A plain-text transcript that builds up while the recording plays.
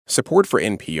Support for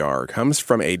NPR comes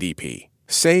from ADP.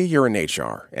 Say you're in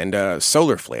HR and a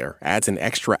solar flare adds an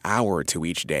extra hour to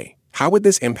each day. How would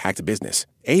this impact business?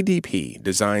 ADP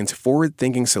designs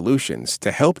forward-thinking solutions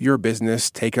to help your business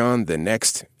take on the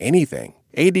next anything.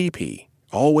 ADP,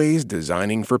 always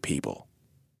designing for people.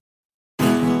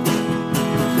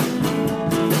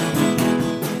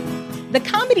 The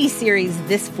comedy series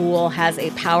This Fool has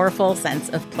a powerful sense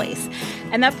of place.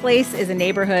 And that place is a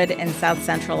neighborhood in South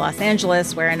Central Los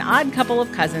Angeles where an odd couple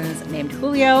of cousins named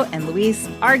Julio and Luis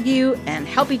argue and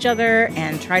help each other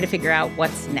and try to figure out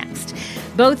what's next.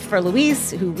 Both for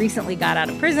Luis, who recently got out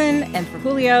of prison, and for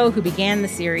Julio, who began the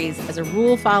series as a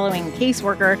rule-following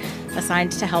caseworker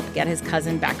assigned to help get his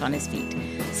cousin back on his feet.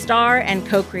 Star and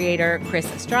co-creator Chris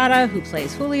Estrada, who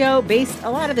plays Julio, based a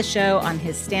lot of the show on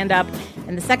his stand-up,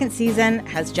 and the second season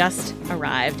has just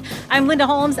arrived. I'm Linda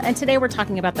Holmes, and today we're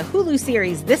talking about the Hulu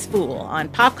series This Fool on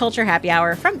Pop Culture Happy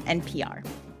Hour from NPR.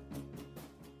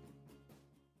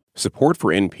 Support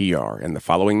for NPR and the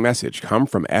following message come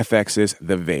from FX's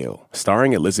The Veil,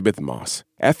 starring Elizabeth Moss.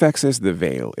 FX's The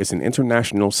Veil is an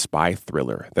international spy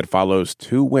thriller that follows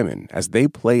two women as they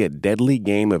play a deadly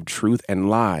game of truth and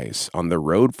lies on the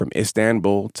road from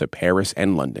Istanbul to Paris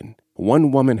and London.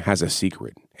 One woman has a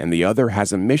secret, and the other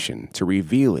has a mission to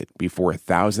reveal it before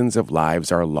thousands of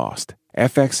lives are lost.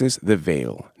 FX's The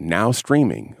Veil, now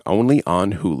streaming only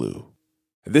on Hulu.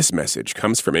 This message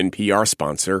comes from NPR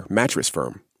sponsor Mattress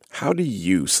Firm. How do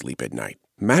you sleep at night?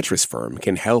 Mattress Firm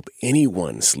can help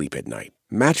anyone sleep at night.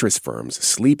 Mattress Firm's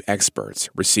sleep experts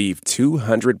receive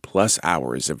 200-plus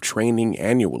hours of training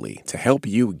annually to help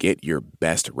you get your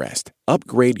best rest.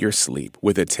 Upgrade your sleep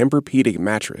with a Tempur-Pedic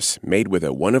mattress made with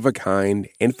a one-of-a-kind,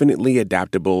 infinitely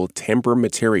adaptable Tempur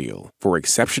material for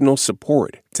exceptional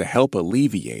support to help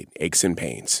alleviate aches and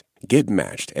pains. Get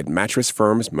matched at Mattress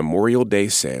Firm's Memorial Day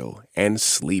sale and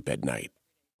sleep at night.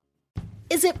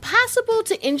 Is it possible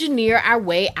to engineer our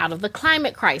way out of the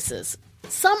climate crisis?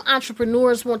 Some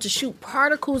entrepreneurs want to shoot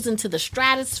particles into the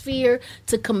stratosphere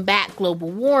to combat global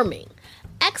warming.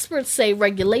 Experts say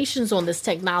regulations on this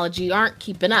technology aren't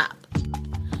keeping up.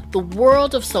 The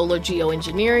world of solar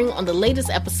geoengineering on the latest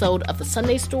episode of The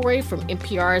Sunday Story from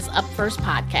NPR's Up First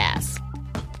podcast.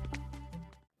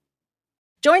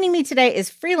 Joining me today is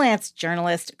freelance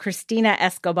journalist Cristina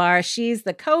Escobar. She's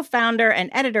the co-founder and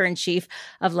editor-in-chief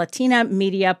of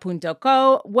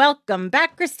LatinaMedia.co. Welcome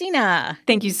back, Cristina.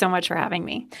 Thank you so much for having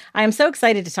me. I am so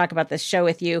excited to talk about this show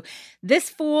with you.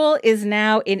 This Fool is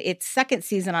now in its second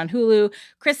season on Hulu.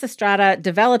 Chris Estrada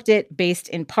developed it based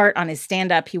in part on his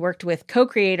stand-up. He worked with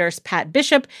co-creators Pat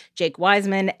Bishop, Jake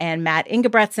Wiseman, and Matt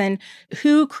Ingebretson,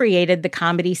 who created the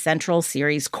Comedy Central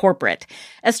series Corporate.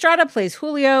 Estrada plays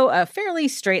Julio, a fairly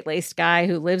straight-laced guy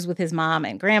who lives with his mom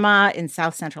and grandma in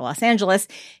South Central Los Angeles.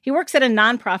 He works at a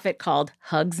nonprofit called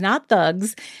Hugs Not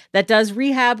Thugs that does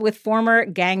rehab with former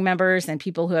gang members and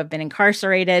people who have been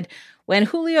incarcerated. When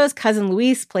Julio's cousin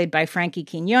Luis, played by Frankie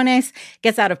Quinones,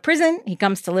 gets out of prison, he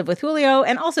comes to live with Julio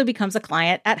and also becomes a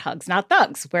client at Hugs Not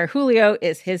Thugs, where Julio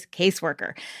is his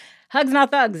caseworker. Hugs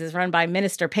Not Thugs is run by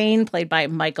Minister Payne, played by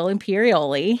Michael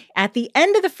Imperioli. At the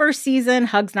end of the first season,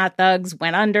 Hugs Not Thugs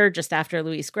went under just after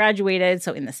Luis graduated.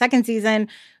 So in the second season,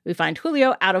 we find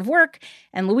Julio out of work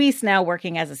and Luis now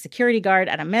working as a security guard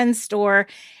at a men's store.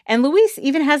 And Luis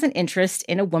even has an interest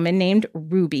in a woman named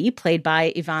Ruby, played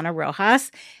by Ivana Rojas.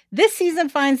 This season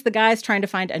finds the guys trying to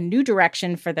find a new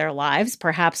direction for their lives,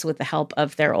 perhaps with the help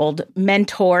of their old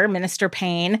mentor, Minister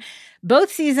Payne.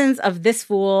 Both seasons of This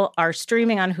Fool are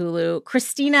streaming on Hulu.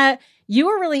 Cristina, you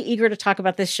were really eager to talk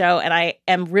about this show, and I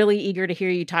am really eager to hear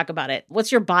you talk about it.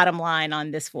 What's your bottom line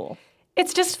on This Fool?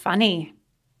 It's just funny.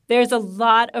 There's a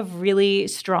lot of really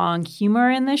strong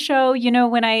humor in the show. You know,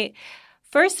 when I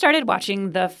first started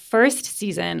watching the first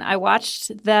season, I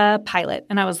watched the pilot,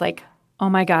 and I was like, oh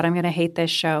my God, I'm going to hate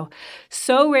this show.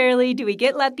 So rarely do we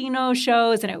get Latino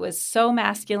shows, and it was so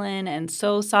masculine and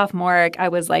so sophomoric. I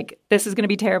was like, this is going to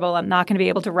be terrible. I'm not going to be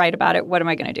able to write about it. What am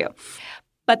I going to do?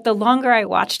 But the longer I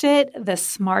watched it, the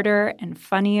smarter and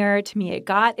funnier to me it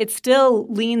got. It still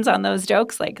leans on those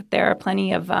jokes. Like there are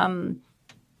plenty of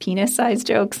penis-sized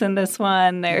jokes in this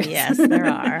one. Yes, there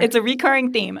are. It's a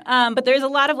recurring theme. But there's a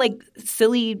lot of like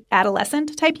silly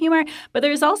adolescent type humor. But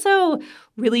there's also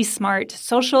really smart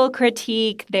social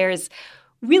critique. There's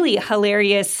really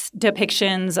hilarious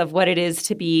depictions of what it is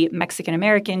to be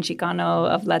Mexican-American, Chicano,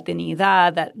 of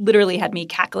Latinidad that literally had me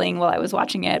cackling while I was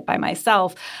watching it by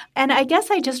myself. And I guess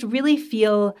I just really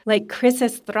feel like Chris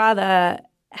Estrada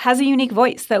has a unique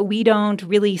voice that we don't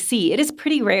really see. It is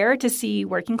pretty rare to see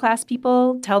working class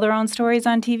people tell their own stories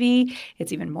on TV.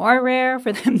 It's even more rare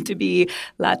for them to be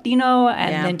Latino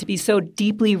and then to be so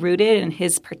deeply rooted in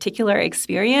his particular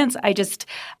experience. I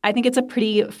think it's a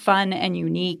pretty fun and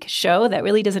unique show that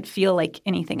really doesn't feel like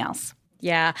anything else.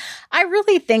 Yeah, I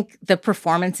really think the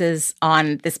performances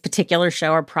on this particular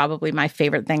show are probably my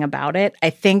favorite thing about it. I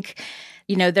think,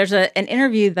 there's an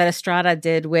interview that Estrada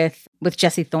did with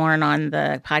Jesse Thorne on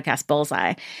the podcast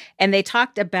Bullseye, and they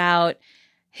talked about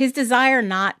his desire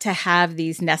not to have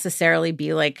these necessarily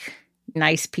be like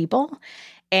nice people.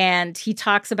 And he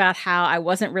talks about how I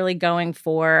wasn't really going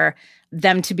for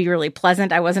them to be really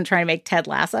pleasant. I wasn't trying to make Ted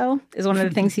Lasso, is one of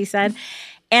the things he said.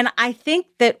 And I think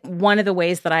that one of the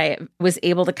ways that I was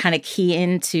able to kind of key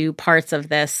into parts of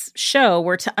this show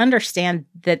were to understand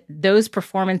that those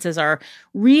performances are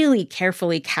really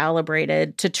carefully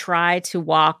calibrated to try to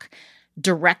walk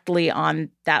directly on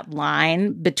that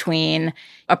line between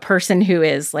a person who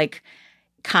is like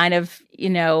kind of,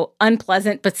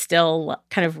 unpleasant, but still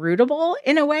kind of rootable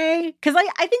in a way. Because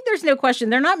I think there's no question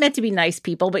they're not meant to be nice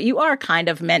people, but you are kind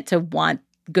of meant to want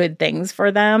good things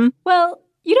for them. Well,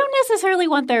 you don't necessarily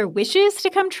want their wishes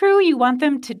to come true. You want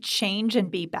them to change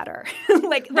and be better.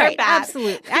 Like they're bad.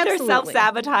 Absolutely. They're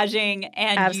self-sabotaging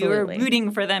and you're rooting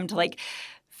for them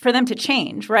to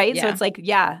change, right? Yeah. So it's like,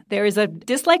 there is a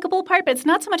dislikable part, but it's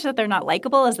not so much that they're not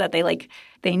likable as that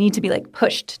they need to be like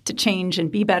pushed to change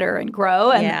and be better and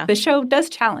grow. And the show does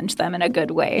challenge them in a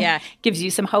good way. Yeah. Gives you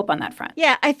some hope on that front.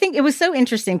 Yeah, I think it was so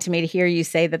interesting to me to hear you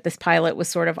say that this pilot was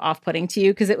sort of off-putting to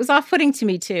you, because it was off-putting to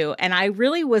me too. And I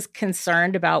really was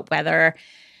concerned about whether,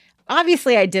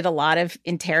 obviously I did a lot of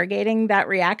interrogating that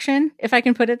reaction, if I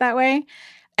can put it that way.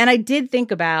 And I did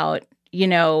think about,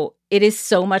 it is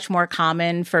so much more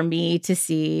common for me to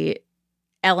see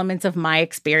elements of my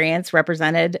experience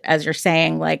represented, as you're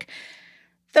saying, like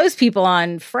those people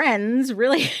on Friends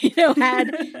really,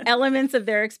 had elements of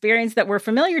their experience that were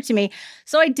familiar to me.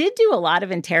 So I did do a lot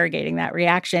of interrogating that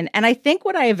reaction. And I think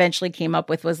what I eventually came up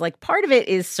with was like, part of it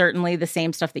is certainly the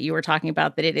same stuff that you were talking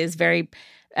about, that it is very,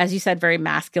 as you said, very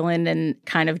masculine and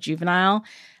kind of juvenile.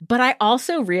 But I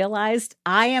also realized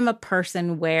I am a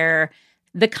person where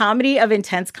the comedy of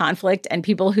intense conflict and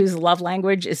people whose love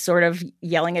language is sort of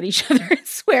yelling at each other and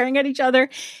swearing at each other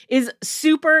is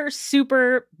super,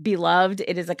 super beloved.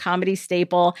 It is a comedy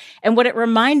staple. And what it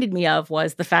reminded me of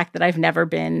was the fact that I've never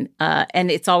been an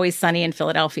It's Always Sunny in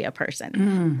Philadelphia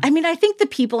person. I mean, I think the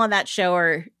people on that show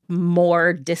are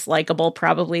more dislikable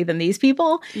probably than these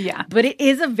people. Yeah. But it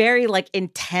is a very like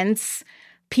intense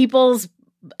people's,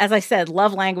 as I said,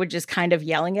 love language is kind of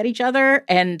yelling at each other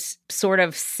and sort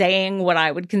of saying what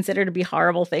I would consider to be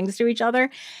horrible things to each other.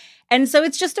 And so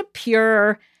it's just a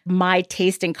pure, my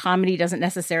taste in comedy doesn't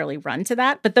necessarily run to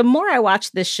that. But the more I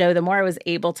watched this show, the more I was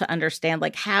able to understand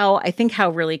like how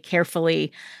really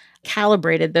carefully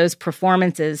calibrated those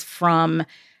performances from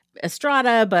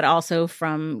Estrada, but also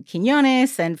from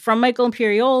Quiñones and from Michael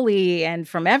Imperioli and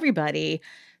from everybody.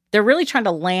 They're really trying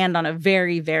to land on a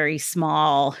very, very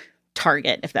small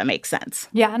target, if that makes sense.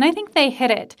 Yeah, and I think they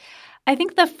hit it. I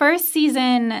think the first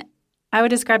season, I would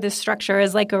describe this structure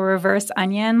as like a reverse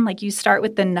onion. Like you start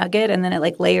with the nugget and then it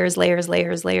like layers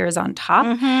on top.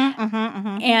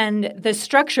 And the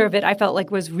structure of it I felt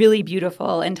like was really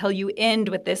beautiful until you end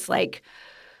with this like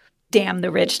damn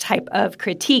the rich type of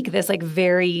critique, this like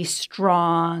very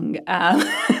strong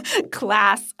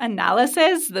class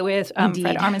analysis with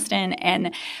Fred Armisen.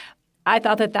 And I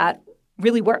thought that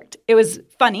really worked. It was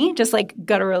funny, just like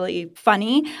gutturally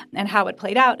funny, and how it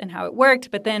played out and how it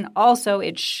worked. But then also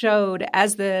it showed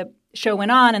as the show went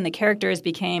on and the characters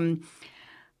became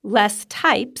less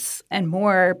types and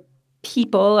more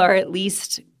people, or at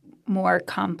least more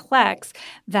complex,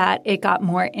 that it got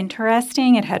more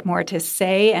interesting. It had more to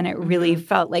say, and it really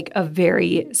felt like a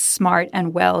very smart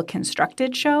and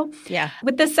well-constructed show. Yeah.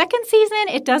 With the second season,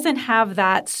 it doesn't have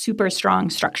that super strong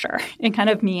structure. It kind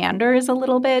of meanders a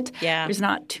little bit. Yeah. There's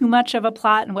not too much of a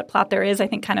plot, and what plot there is, I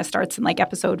think, kind of starts in like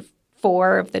episode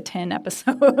 4 of the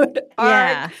 10-episode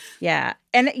arc. Yeah.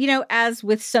 And, as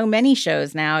with so many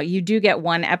shows now, you do get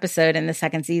one episode in the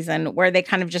second season where they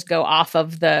kind of just go off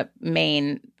of the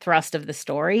main thrust of the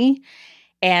story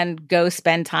and go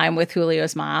spend time with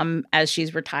Julio's mom as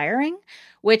she's retiring,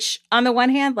 which on the one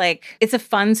hand, like, it's a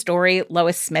fun story.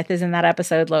 Lois Smith is in that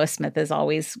episode. Lois Smith is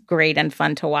always great and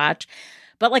fun to watch.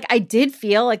 But, like, I did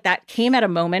feel like that came at a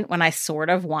moment when I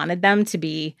sort of wanted them to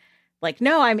be like,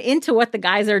 no, I'm into what the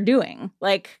guys are doing.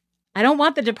 Like, I don't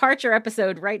want the departure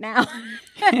episode right now.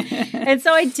 And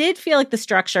so I did feel like the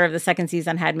structure of the second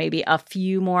season had maybe a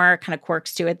few more kind of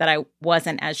quirks to it that I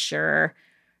wasn't as sure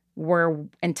were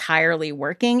entirely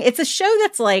working. It's a show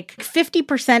that's like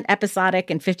 50% episodic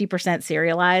and 50%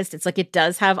 serialized. It's like it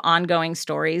does have ongoing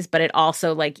stories, but it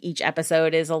also like each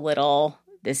episode is a little,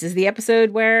 this is the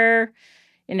episode where,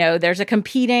 you know, there's a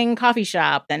competing coffee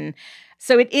shop. And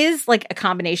so it is like a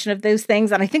combination of those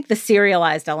things. And I think the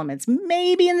serialized elements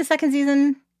maybe in the second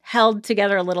season held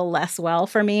together a little less well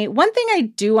for me. One thing I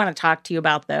do want to talk to you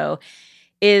about, though,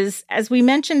 is, as we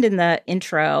mentioned in the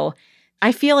intro,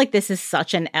 I feel like this is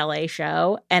such an LA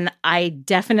show. And I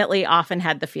definitely often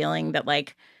had the feeling that,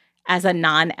 like, as a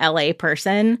non-LA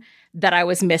person, that I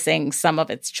was missing some of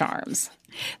its charms.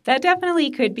 That definitely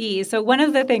could be. So one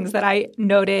of the things that I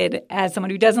noted as someone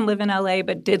who doesn't live in LA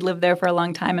but did live there for a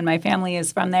long time and my family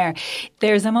is from there,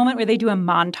 there's a moment where they do a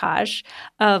montage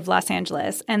of Los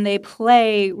Angeles and they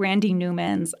play Randy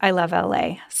Newman's I Love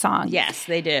LA song. Yes,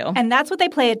 they do. And that's what they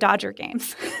play at Dodger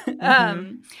games.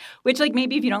 Which, like,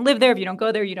 maybe if you don't live there, if you don't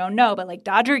go there, you don't know. But, like,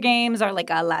 Dodger games are like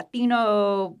a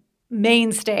Latino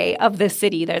mainstay of the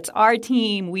city. That's our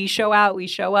team. We show out, we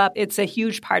show up. It's a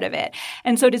huge part of it.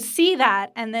 And so to see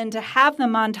that and then to have the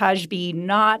montage be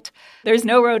not, there's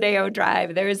no Rodeo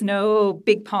Drive, there's no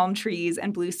big palm trees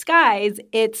and blue skies.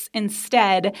 It's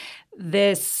instead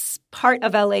this part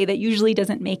of LA that usually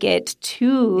doesn't make it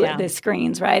to the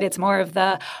screens, right? It's more of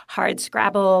the hard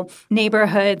scrabble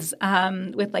neighborhoods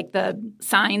with like the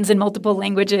signs in multiple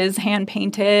languages, hand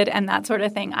painted and that sort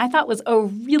of thing. I thought was a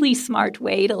really smart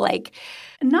way to like,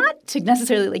 not to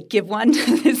necessarily like give one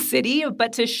to the city,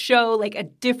 but to show like a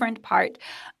different part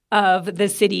of the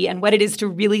city and what it is to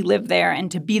really live there and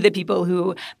to be the people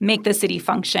who make the city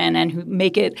function and who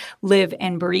make it live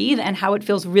and breathe, and how it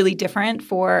feels really different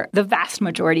for the vast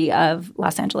majority of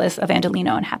Los Angeles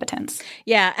Evangelino inhabitants.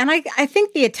 Yeah, and I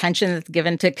think the attention that's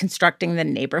given to constructing the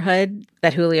neighborhood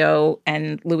that Julio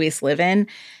and Luis live in,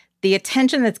 the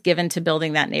attention that's given to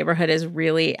building that neighborhood is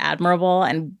really admirable.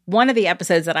 And one of the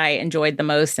episodes that I enjoyed the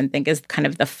most and think is kind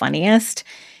of the funniest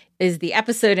is the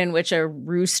episode in which a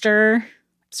rooster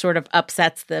sort of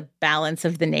upsets the balance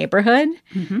of the neighborhood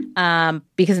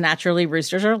because naturally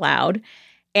roosters are loud.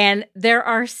 And there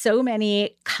are so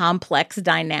many complex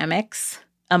dynamics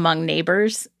among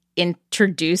neighbors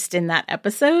introduced in that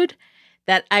episode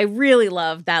that I really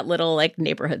love that little like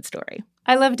neighborhood story.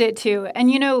 I loved it too. And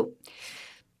you know,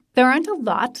 there aren't a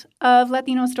lot of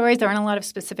Latino stories. There aren't a lot of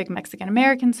specific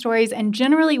Mexican-American stories. And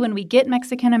generally, when we get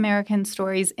Mexican-American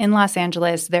stories in Los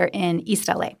Angeles, they're in East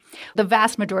LA. The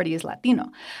vast majority is Latino.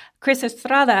 Chris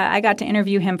Estrada, I got to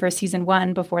interview him for season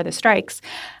 1 before the strikes.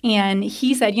 And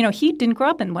he said, you know, he didn't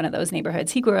grow up in one of those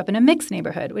neighborhoods. He grew up in a mixed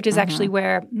neighborhood, which is actually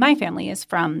where my family is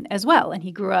from as well. And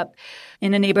he grew up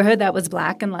in a neighborhood that was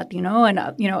Black and Latino and,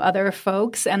 you know, other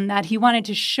folks, and that he wanted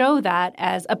to show that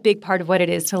as a big part of what it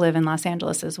is to live in Los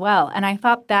Angeles as well. And I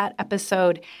thought that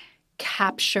episode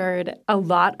captured a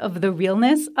lot of the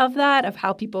realness of that, of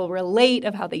how people relate,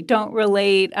 of how they don't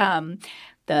relate.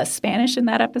 The Spanish in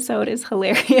that episode is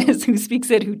hilarious. Who speaks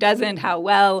it, who doesn't, how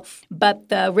well. But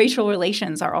the racial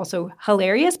relations are also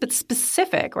hilarious, but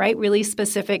specific, right? Really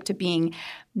specific to being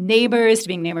neighbors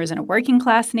in a working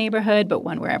class neighborhood, but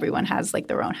one where everyone has like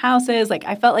their own houses. Like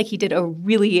I felt like he did a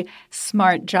really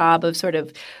smart job of sort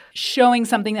of showing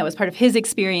something that was part of his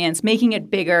experience, making it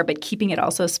bigger, but keeping it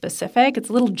also specific. It's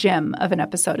a little gem of an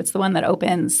episode. It's the one that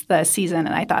opens the season,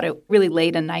 and I thought it really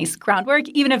laid a nice groundwork,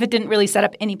 even if it didn't really set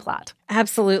up any plot.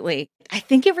 Absolutely. I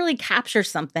think it really captures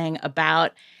something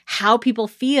about how people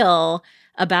feel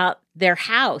about their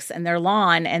house and their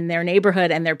lawn and their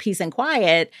neighborhood and their peace and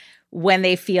quiet when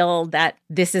they feel that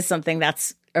this is something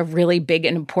that's a really big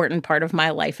and important part of my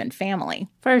life and family.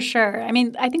 For sure. I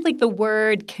mean, I think like the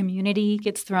word community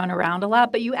gets thrown around a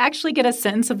lot, but you actually get a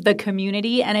sense of the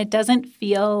community, and it doesn't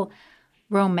feel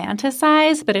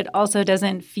romanticized, but it also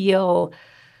doesn't feel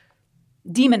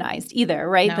demonized either,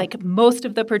 right? No. Like most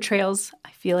of the portrayals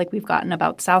I feel like we've gotten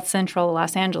about South Central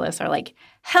Los Angeles are like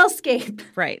hellscape,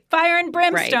 right? Fire and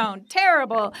brimstone, right.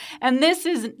 Terrible. And this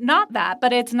is not that,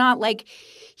 but it's not like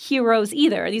heroes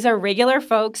either. These are regular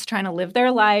folks trying to live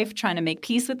their life, trying to make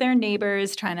peace with their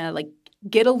neighbors, trying to like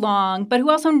get along, but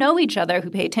who also know each other, who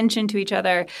pay attention to each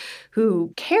other,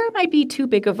 who care might be too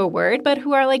big of a word, but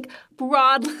who are like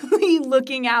broadly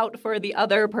looking out for the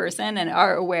other person and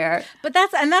are aware. But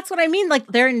that's what I mean. Like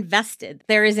they're invested.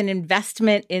 There is an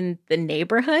investment in the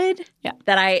neighborhood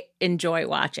that I enjoy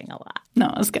watching a lot. No,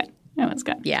 it was good. It was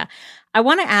good. Yeah. I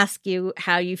want to ask you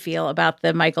how you feel about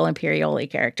the Michael Imperioli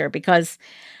character, because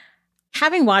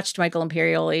having watched Michael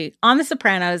Imperioli on The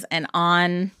Sopranos and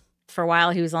on, for a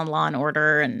while, he was on Law and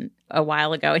Order and a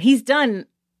while ago. And he's done,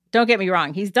 don't get me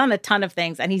wrong, he's done a ton of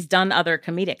things and he's done other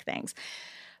comedic things.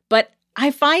 But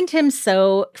I find him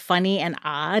so funny and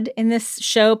odd in this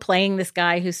show, playing this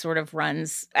guy who sort of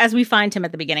runs, as we find him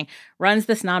at the beginning, runs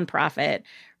this nonprofit,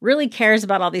 really cares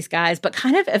about all these guys, but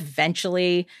kind of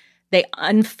eventually they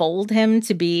unfold him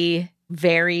to be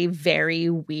very, very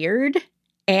weird.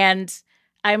 And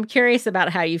I'm curious about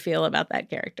how you feel about that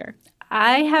character.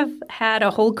 I have had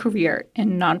a whole career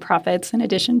in nonprofits in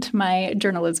addition to my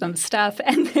journalism stuff,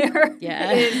 and there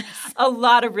is a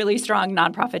lot of really strong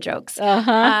nonprofit jokes,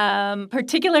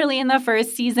 particularly in the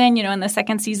first season. In the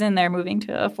second season, they're moving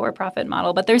to a for-profit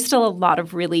model, but there's still a lot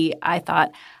of really, I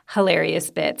thought,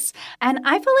 hilarious bits. And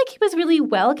I feel like he was really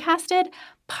well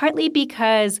partly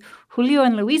because Julio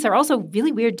and Luis are also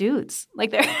really weird dudes.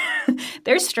 Like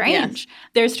they're strange. Yes.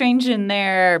 They're strange in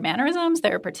their mannerisms.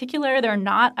 They're particular. They're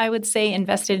not, I would say,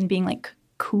 invested in being like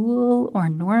cool or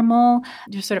normal.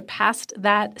 Just sort of past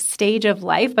that stage of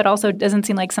life, but also doesn't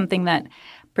seem like something that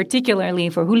particularly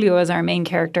for Julio as our main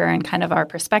character and kind of our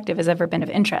perspective has ever been of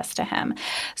interest to him.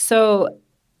 So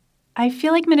I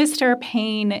feel like Minister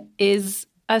Payne is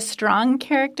a strong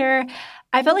character.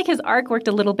 I felt like his arc worked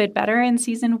a little bit better in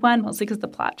season 1, mostly because the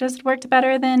plot just worked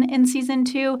better than in season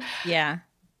 2. Yeah.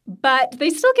 But they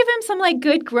still give him some like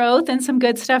good growth and some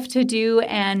good stuff to do.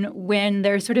 And when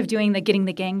they're sort of doing the getting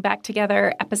the gang back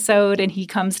together episode and he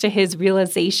comes to his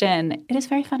realization, it is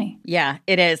very funny. Yeah,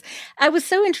 it is. I was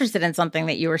so interested in something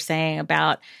that you were saying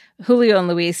about Julio and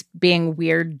Luis being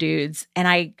weird dudes. And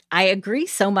I agree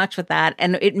so much with that.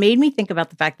 And it made me think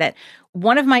about the fact that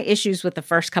one of my issues with the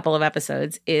first couple of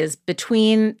episodes is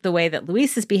between the way that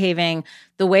Luis is behaving,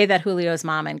 the way that Julio's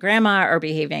mom and grandma are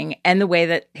behaving, and the way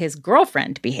that his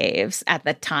girlfriend behaves at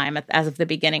the time, as of the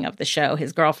beginning of the show,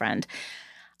 his girlfriend.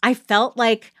 I felt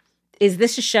like, is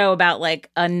this a show about like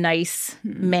a nice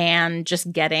man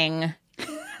just getting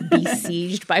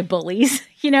besieged by bullies,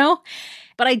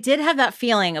 But I did have that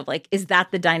feeling of like, is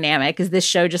that the dynamic? Is this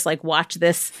show just like watch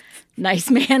this nice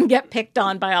man get picked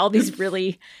on by all these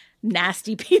really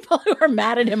nasty people who are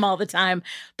mad at him all the time?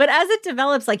 But as it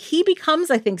develops, like he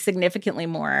becomes, I think, significantly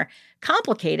more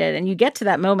complicated. And you get to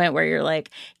that moment where you're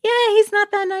like, yeah, he's not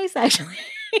that nice, actually.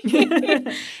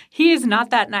 He is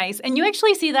not that nice. And you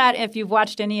actually see that if you've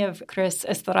watched any of Chris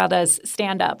Estrada's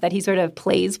stand-up, that he sort of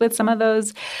plays with some of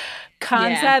those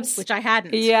concepts. Yeah, which I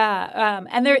hadn't. Yeah.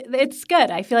 And it's good.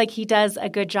 I feel like he does a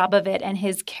good job of it and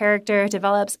his character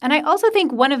develops. And I also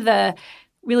think one of the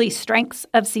really strengths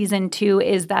of season 2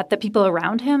 is that the people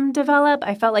around him develop.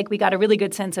 I felt like we got a really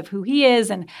good sense of who he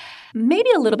is and maybe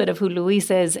a little bit of who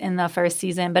Luis is in the first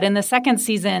season. But in the second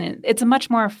season, it's a much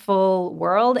more full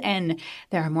world and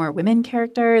there are more women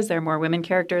characters. There are more women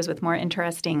characters with more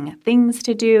interesting things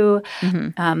to do.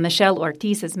 Mm-hmm. Michelle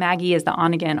Ortiz as Maggie is the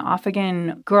on-again,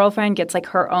 off-again girlfriend, gets like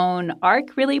her own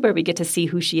arc really where we get to see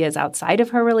who she is outside of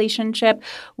her relationship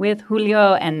with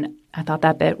Julio. And I thought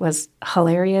that bit was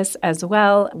hilarious as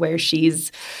well, where she's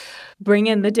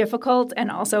bringing the difficult and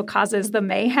also causes the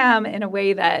mayhem in a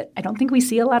way that I don't think we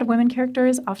see a lot of women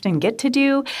characters often get to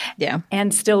do. Yeah.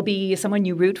 And still be someone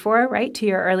you root for, right, to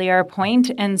your earlier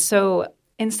point. And so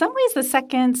in some ways, the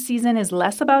second season is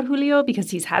less about Julio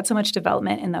because he's had so much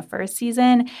development in the first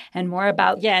season and more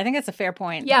about— Yeah, I think that's a fair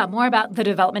point. Yeah, more about the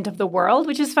development of the world,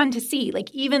 which is fun to see. Like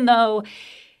even though—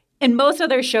 in most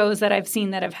other shows that I've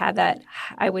seen that have had that,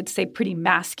 I would say, pretty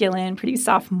masculine, pretty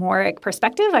sophomoric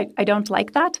perspective, I don't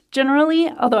like that generally,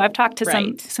 although I've talked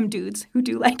to some dudes who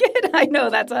do like it. I know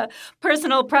that's a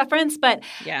personal preference, but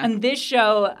on this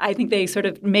show, I think they sort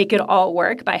of make it all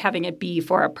work by having it be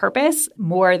for a purpose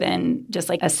more than just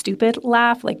like a stupid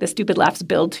laugh. Like the stupid laughs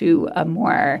build to a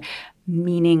more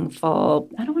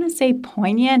meaningful, I don't want to say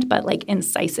poignant, but like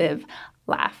incisive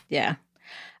laugh. Yeah.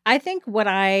 I think what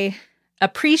I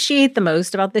appreciate the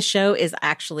most about this show is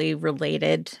actually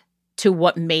related to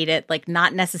what made it like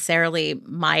not necessarily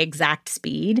my exact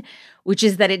speed, which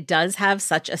is that it does have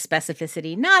such a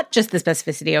specificity, not just the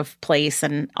specificity of place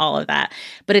and all of that,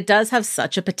 but it does have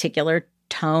such a particular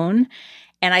tone.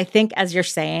 And I think, as you're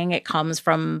saying, it comes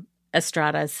from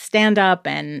Estrada's stand-up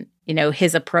and,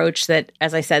 his approach that,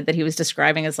 as I said, that he was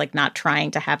describing as like not trying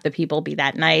to have the people be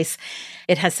that nice.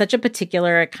 It has such a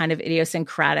particular kind of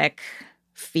idiosyncratic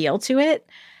feel to it.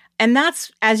 And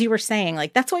that's, as you were saying,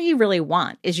 like that's what you really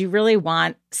want, is you really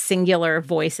want singular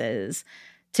voices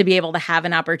to be able to have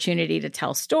an opportunity to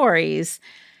tell stories.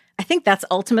 I think that's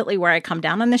ultimately where I come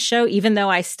down on this show, even though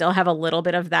I still have a little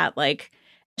bit of that, like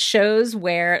shows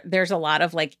where there's a lot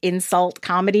of like insult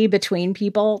comedy between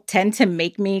people tend to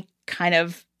make me kind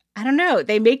of, I don't know,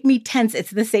 they make me tense.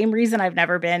 It's the same reason I've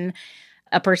never been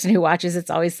a person who watches It's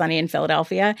Always Sunny in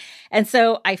Philadelphia. And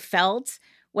so I felt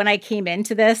when I came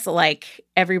into this, like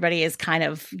everybody is kind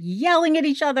of yelling at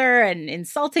each other and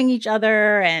insulting each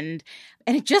other, and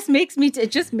it just makes me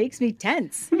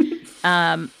tense.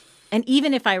 And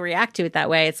even if I react to it that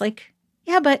way, it's like,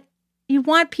 yeah, but you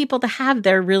want people to have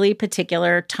their really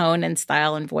particular tone and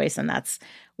style and voice, and that's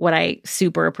what I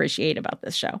super appreciate about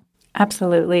this show.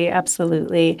 Absolutely,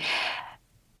 absolutely.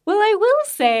 Well, I will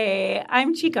say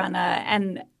I'm Chicana,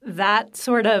 and that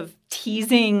sort of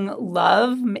teasing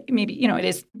love, maybe, it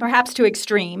is perhaps too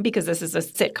extreme because this is a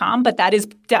sitcom, but that is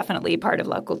definitely part of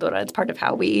La Cultura. It's part of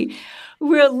how we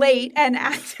relate and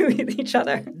act with each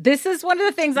other. This is one of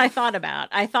the things I thought about.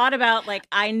 Like,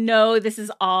 I know this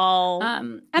is all... I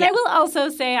will also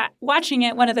say, watching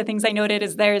it, one of the things I noted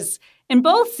is in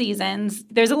both seasons,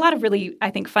 there's a lot of really,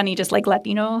 I think, funny, just like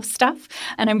Latino stuff.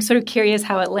 And I'm sort of curious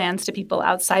how it lands to people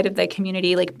outside of the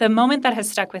community. Like, the moment that has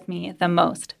stuck with me the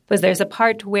most was there's a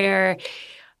part where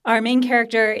our main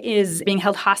character is being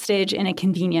held hostage in a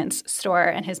convenience store,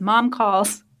 and his mom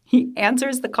calls. He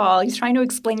answers the call. He's trying to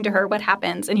explain to her what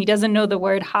happens, and he doesn't know the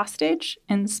word hostage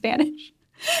in Spanish.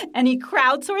 And he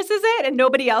crowdsources it, and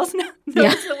nobody else knows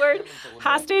the word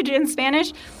hostage in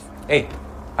Spanish. Hey,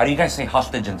 how do you guys say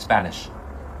hostage in Spanish?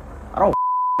 I don't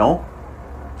know.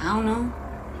 I don't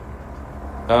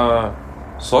know.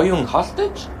 Soy un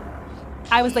hostage?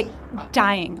 I was like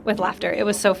dying with laughter. It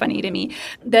was so funny to me.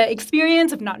 The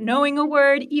experience of not knowing a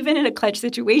word, even in a clutch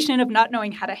situation, of not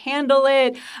knowing how to handle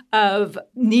it, of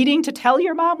needing to tell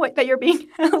your mom that you're being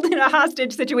held in a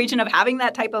hostage situation, of having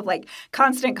that type of like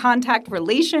constant contact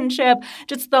relationship,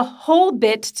 just the whole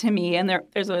bit to me. And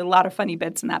there's a lot of funny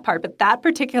bits in that part, but that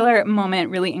particular moment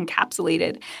really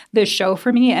encapsulated the show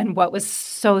for me and what was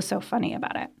so, so funny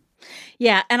about it.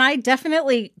 Yeah, and I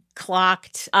definitely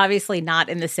clocked, obviously not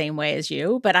in the same way as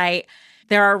you, but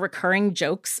there are recurring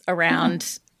jokes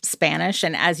around Spanish.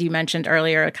 And as you mentioned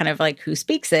earlier, kind of like who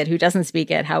speaks it, who doesn't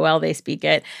speak it, how well they speak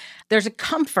it. There's a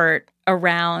comfort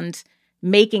around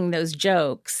making those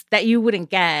jokes that you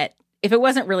wouldn't get if it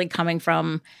wasn't really coming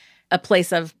from a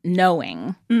place of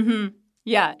knowing. Mm-hmm.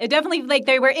 Yeah, it definitely, like,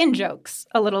 they were in jokes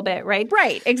a little bit, right?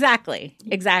 Right, exactly.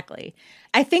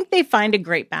 I think they find a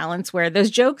great balance where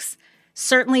those jokes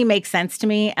certainly make sense to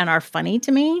me and are funny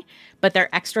to me, but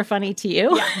they're extra funny to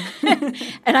you. Yeah.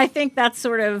 And I think that's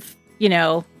sort of,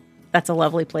 that's a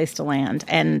lovely place to land.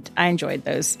 And I enjoyed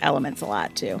those elements a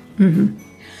lot, too. Mm-hmm.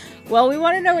 Well, we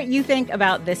want to know what you think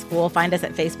about This Fool. Find us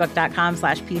at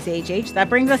facebook.com/PCHH. That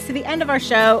brings us to the end of our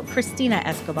show. Christina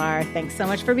Escobar, thanks so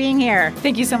much for being here.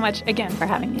 Thank you so much again for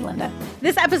having me, Linda.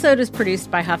 This episode was produced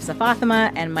by Hafsa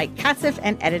Fatima and Mike Katzif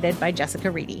and edited by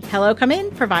Jessica Reedy. Hello Come In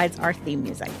provides our theme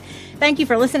music. Thank you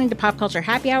for listening to Pop Culture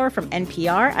Happy Hour from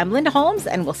NPR. I'm Linda Holmes,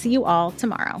 and we'll see you all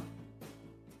tomorrow.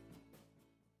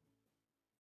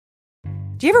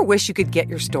 Do you ever wish you could get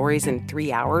your stories in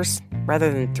 3 hours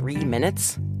rather than 3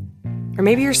 minutes? Or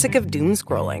maybe you're sick of doom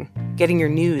scrolling, getting your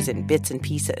news in bits and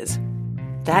pieces.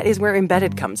 That is where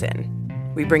Embedded comes in.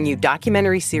 We bring you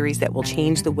documentary series that will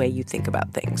change the way you think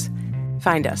about things.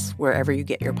 Find us wherever you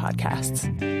get your podcasts.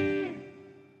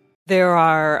 There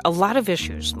are a lot of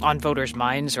issues on voters'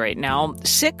 minds right now.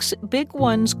 6 big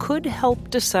ones could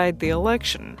help decide the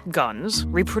election: guns,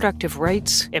 reproductive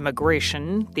rights,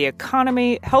 immigration, the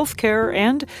economy, healthcare,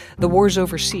 and the wars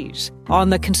overseas.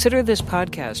 On the Consider This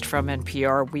podcast from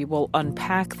NPR, we will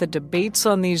unpack the debates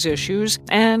on these issues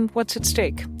and what's at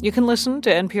stake. You can listen to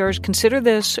NPR's Consider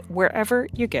This wherever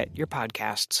you get your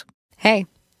podcasts. Hey,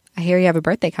 I hear you have a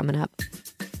birthday coming up.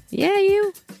 Yeah,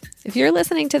 you. If you're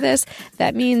listening to this,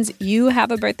 that means you have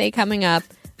a birthday coming up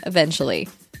eventually.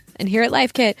 And here at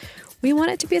Life Kit, we want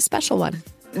it to be a special one.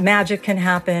 Magic can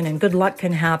happen and good luck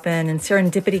can happen and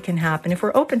serendipity can happen if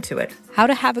we're open to it. How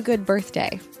to have a good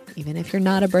birthday, even if you're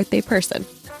not a birthday person.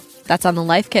 That's on the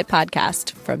Life Kit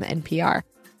podcast from NPR.